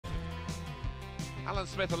Alan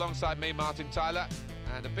Smith alongside me, Martin Tyler,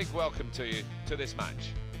 and a big welcome to you to this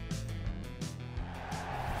match.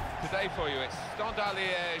 Today for you, it's Standard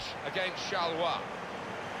Liege against Charleroi.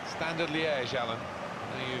 Standard Liege, Alan.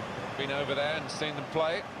 You've been over there and seen them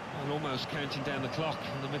play. Well, almost counting down the clock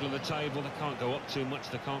in the middle of the table. They can't go up too much,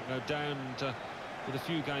 they can't go down. And with a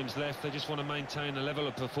few games left, they just want to maintain a level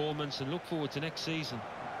of performance and look forward to next season.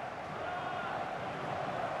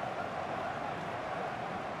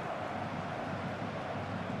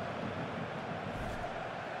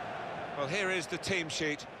 Well, here is the team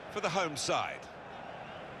sheet for the home side.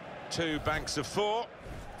 2 banks of 4,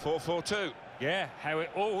 4-4-2. Yeah, how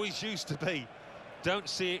it always used to be. Don't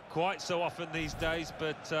see it quite so often these days,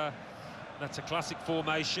 but that's a classic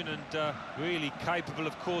formation and really capable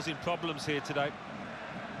of causing problems here today.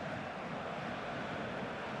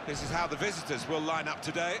 This is how the visitors will line up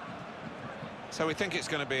today. So we think it's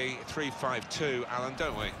going to be 3-5-2, Alan,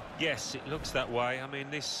 don't we? Yes, it looks that way. I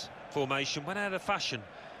mean, this formation went out of fashion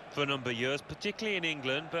for a number of years, particularly in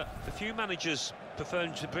England, but a few managers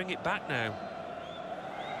preferring to bring it back now.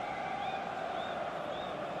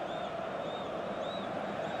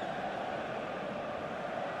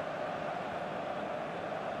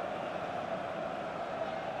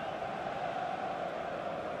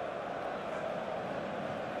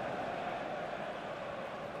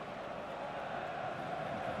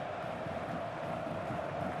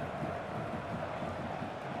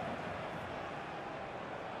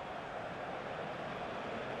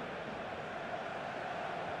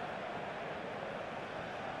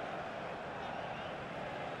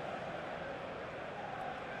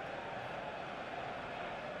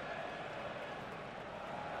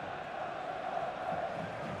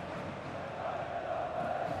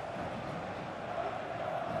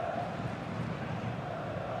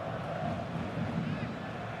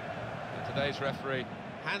 Today's referee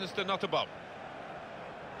hands the Notterbob.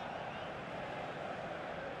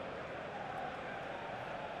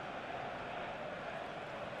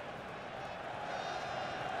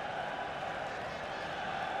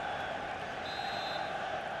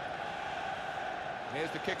 Here's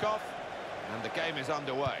the kickoff, and the game is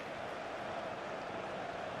underway.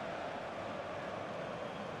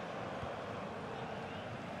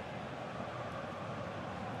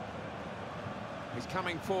 He's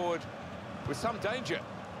coming forward with some danger.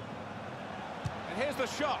 And here's the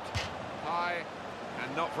shot. High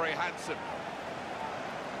and not very handsome.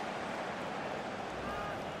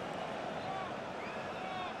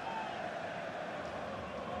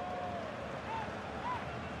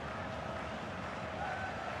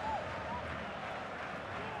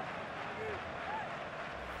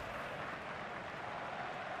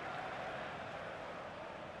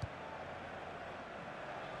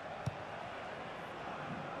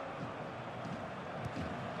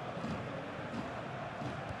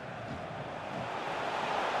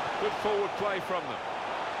 Good forward play from them.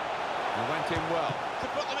 It went in well. To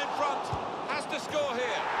put them in front. Has to score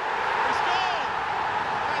here. He scored!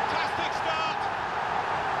 Fantastic start.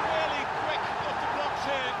 Really quick off the blocks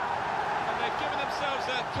here. And they've given themselves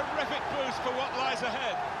a terrific boost for what lies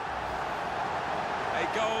ahead. A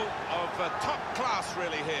goal of top class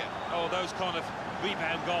really here. Oh, those kind of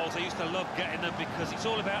rebound goals, I used to love getting them because it's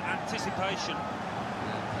all about anticipation.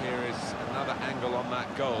 And here is another angle on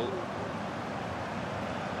that goal.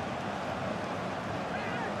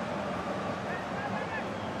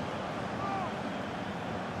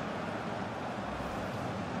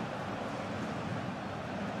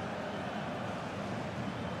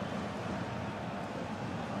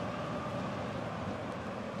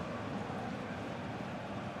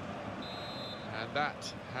 And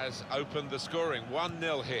that has opened the scoring.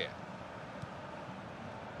 1-0 here.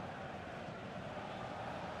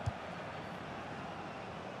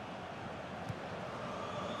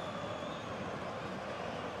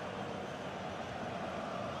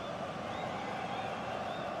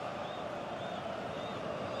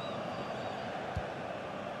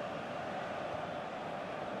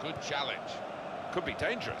 Good challenge. Could be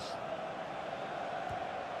dangerous.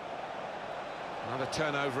 Another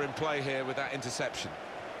turnover in play here with that interception.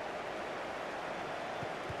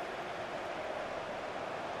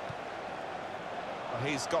 Well,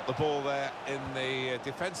 he's got the ball there in the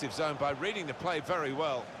defensive zone by reading the play very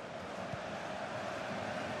well.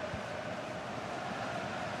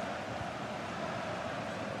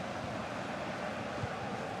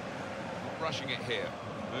 Not rushing it here.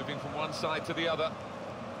 Moving from one side to the other.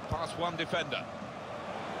 Past one defender.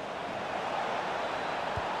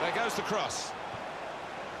 There goes the cross.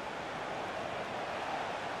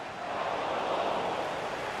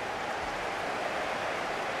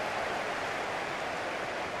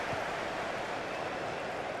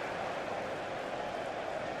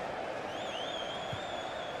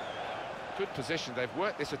 Good position. They've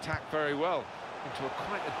worked this attack very well into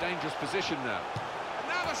quite a dangerous position now. And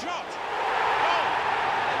now the shot! Oh!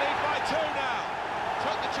 They lead by 2 now.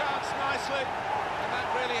 Took the chance nicely, and that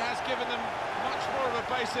really has given them much more of a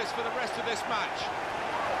basis for the rest of this match.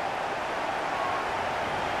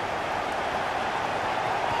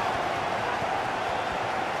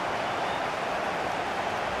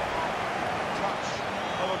 Touch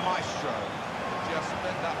of a maestro. Just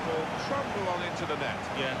let that ball trundle on into the net.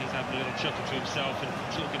 Yeah, he's having a little chuckle to himself and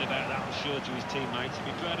talking about that, I'm sure, to his teammates. He'll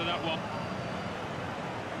be proud of that one.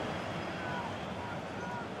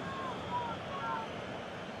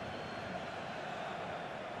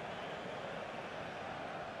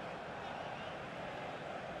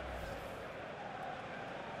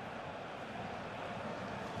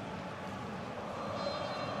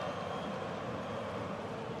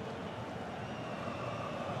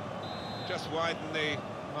 Just widen the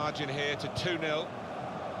margin here to 2-0.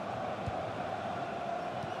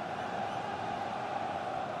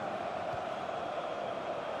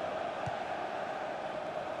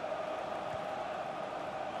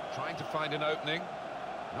 Trying to find an opening,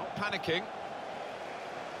 not panicking. It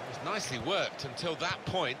was nicely worked until that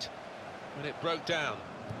point when it broke down.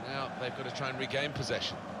 Now they've got to try and regain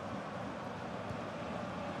possession.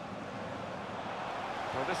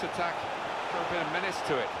 Well, this attack got a bit of menace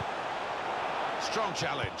to it. Strong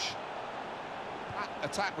challenge. That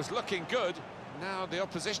attack was looking good. Now the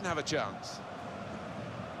opposition have a chance.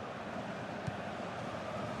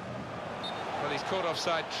 Well, he's caught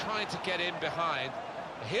offside, trying to get in behind.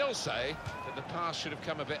 He'll say that the pass should have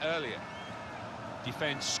come a bit earlier.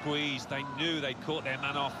 Defence squeezed. They knew they'd caught their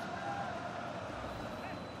man off.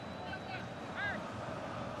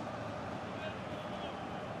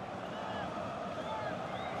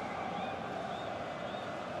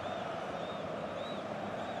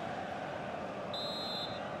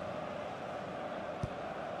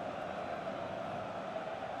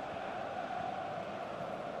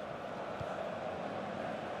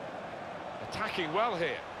 Attacking well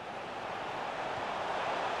here.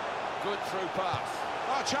 Good through pass.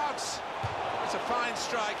 Oh, chance! It's a fine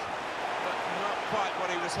strike, but not quite what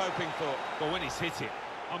he was hoping for. But when he's hit it,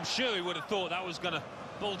 I'm sure he would have thought that was going to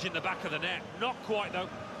bulge in the back of the net. Not quite, though.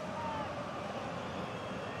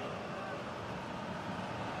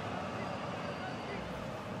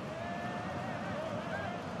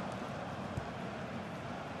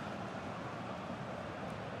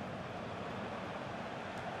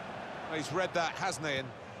 He's read that, hasn't he, and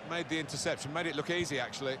made the interception, made it look easy,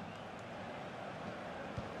 actually.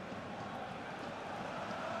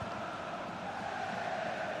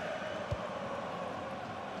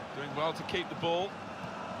 Doing well to keep the ball.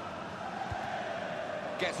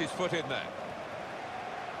 Gets his foot in there.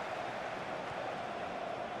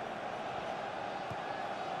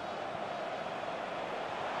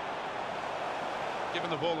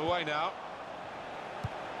 Giving the ball away now.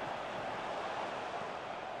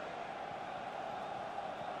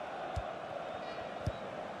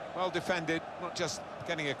 Well defended, not just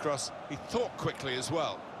getting across, he thought quickly as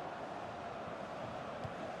well.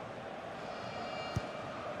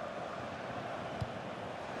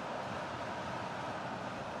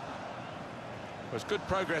 There's good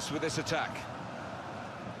progress with this attack.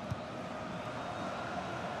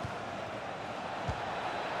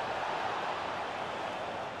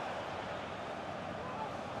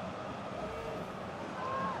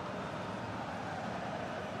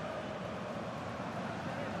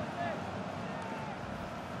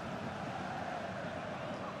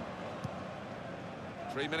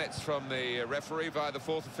 Three minutes from the referee via the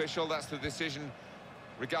fourth official. That's the decision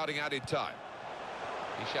regarding added time.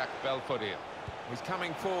 Ishak Belfodil. He's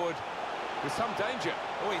coming forward with some danger.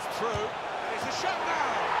 Oh, he's through. And it's a shot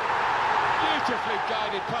now! Beautifully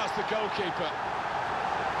guided past the goalkeeper.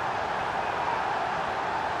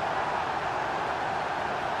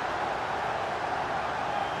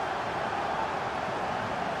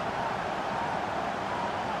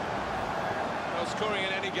 Scoring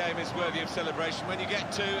in any game is worthy of celebration. When you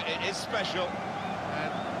get two, it is special,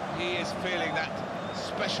 and he is feeling that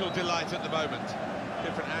special delight at the moment.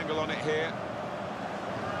 Different angle on it here.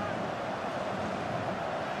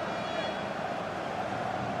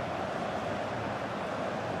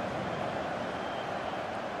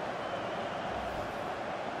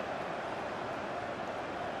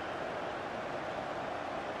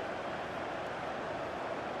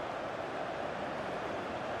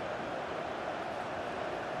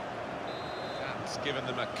 Given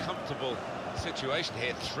them a comfortable situation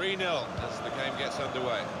here, 3-0 as the game gets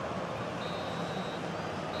underway.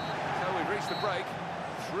 So we've reached the break,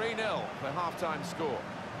 3-0 for half-time score.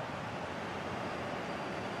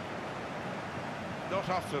 Not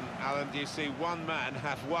often, Alan, do you see one man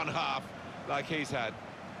have one half like he's had.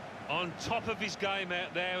 On top of his game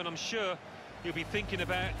out there, and I'm sure he'll be thinking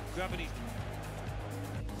about grabbing his...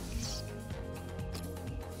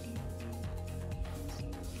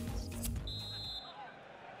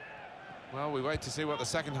 Well, we wait to see what the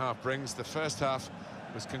second half brings. The first half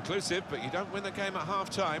was conclusive, but you don't win the game at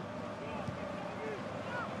half-time.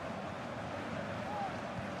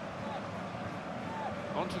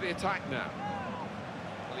 On to the attack now.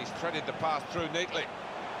 Well, he's threaded the pass through neatly.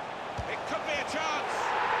 It could be a chance!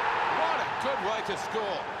 What a good way to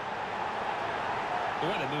score! The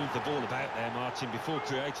way they moved the ball about there, Martin, before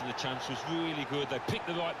creating the chance was really good. They picked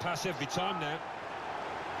the right pass every time now.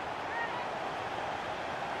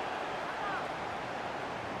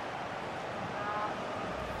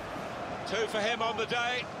 Two for him on the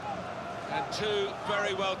day, and two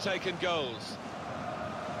very well taken goals.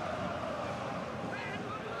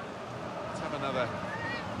 Let's have another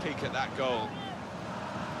peek at that goal.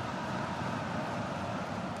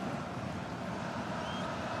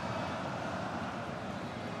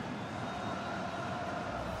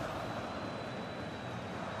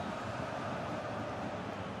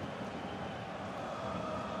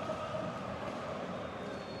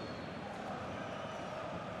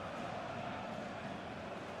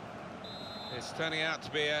 It's turning out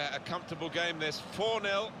to be a comfortable game, this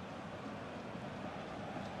 4-0.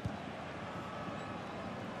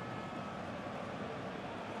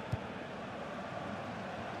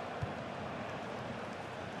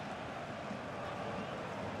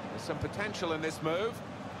 There's some potential in this move.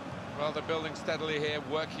 Well, they're building steadily here,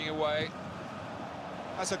 working away.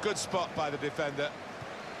 That's a good spot by the defender.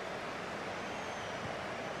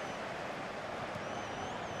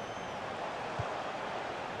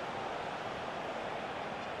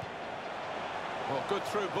 Well, good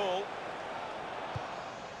through ball.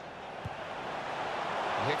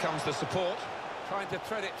 And here comes the support. Trying to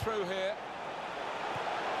thread it through here.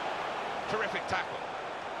 Terrific tackle.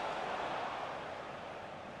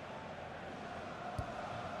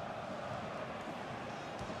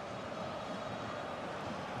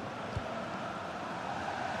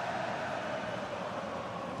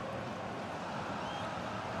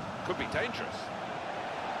 Could be dangerous.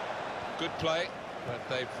 Good play, but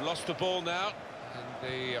they've lost the ball now.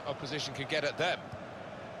 And the opposition can get at them.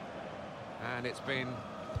 And it's been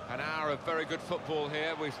an hour of very good football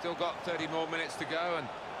here. We've still got 30 more minutes to go, and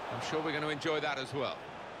I'm sure we're going to enjoy that as well.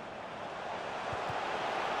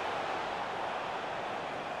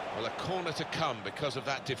 Well, a corner to come because of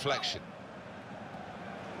that deflection.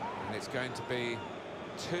 And it's going to be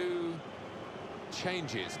two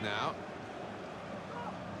changes now.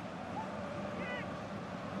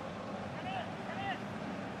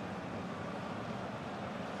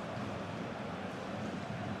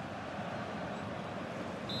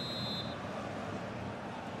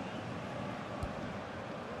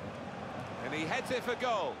 And he heads it for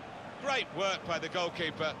goal. Great work by the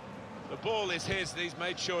goalkeeper. The ball is his, and he's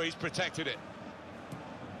made sure he's protected it.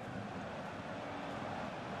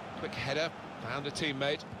 Quick header, found a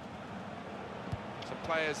teammate. Some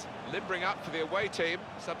players limbering up for the away team.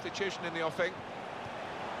 Substitution in the offing.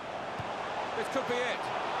 This could be it.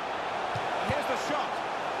 And here's the shot.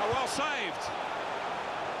 Oh, well saved.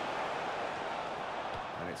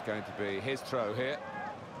 And it's going to be his throw here.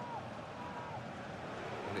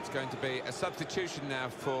 And it's going to be a substitution now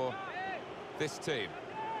for this team.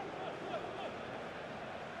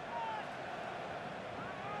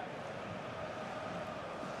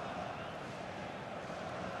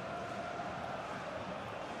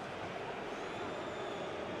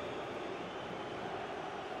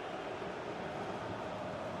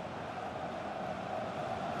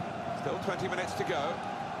 Still 20 minutes to go.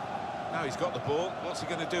 Now he's got the ball. What's he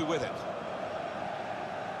going to do with it?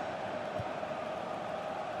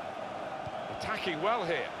 Attacking well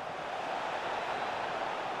here.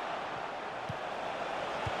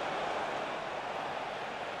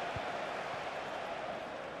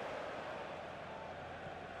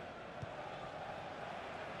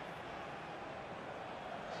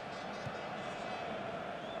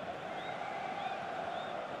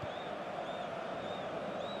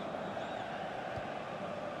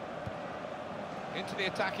 Into the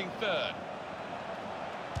attacking third.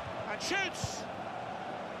 And shoots!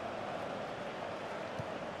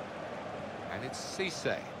 And it's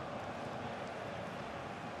Cisse.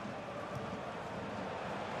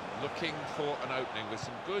 Looking for an opening with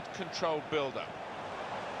some good controlled build-up.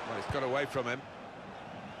 Well, it's got away from him.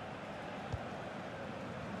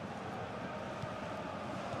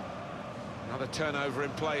 Another turnover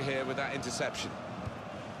in play here with that interception.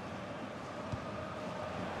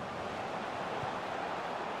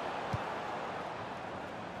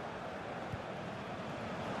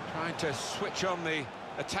 trying to switch on the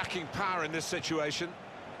attacking power in this situation.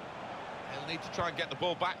 They'll need to try and get the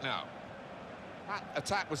ball back now. That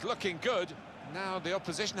attack was looking good. Now the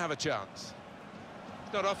opposition have a chance.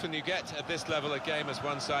 It's not often you get at this level a game as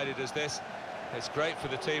one-sided as this. It's great for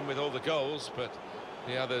the team with all the goals, but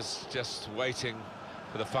the others just waiting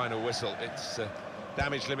for the final whistle. It's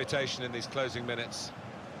damage limitation in these closing minutes.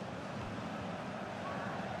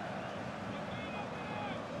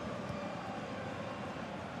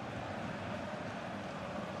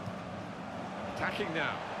 Attacking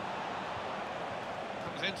now.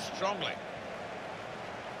 Comes in strongly.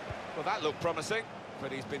 Well, that looked promising,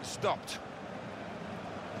 but he's been stopped.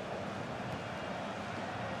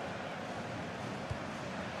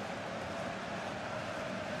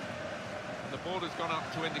 And the ball has gone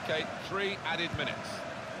up to indicate 3 added minutes.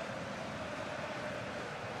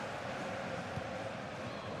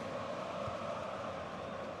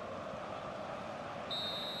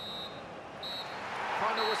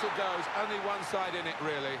 Final whistle goes, only one side in it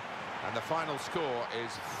really, and the final score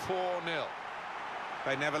is 4-0.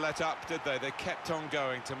 They never let up, did they? They kept on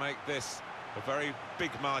going to make this a very big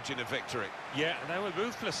margin of victory. Yeah, they were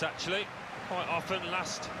ruthless actually. Quite often,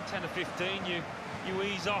 last 10 or 15, you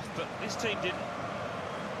ease off, but this team didn't.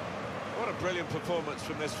 What a brilliant performance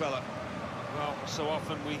from this fella. Well, so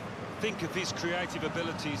often we think of his creative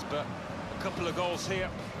abilities, but a couple of goals here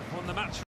won the match.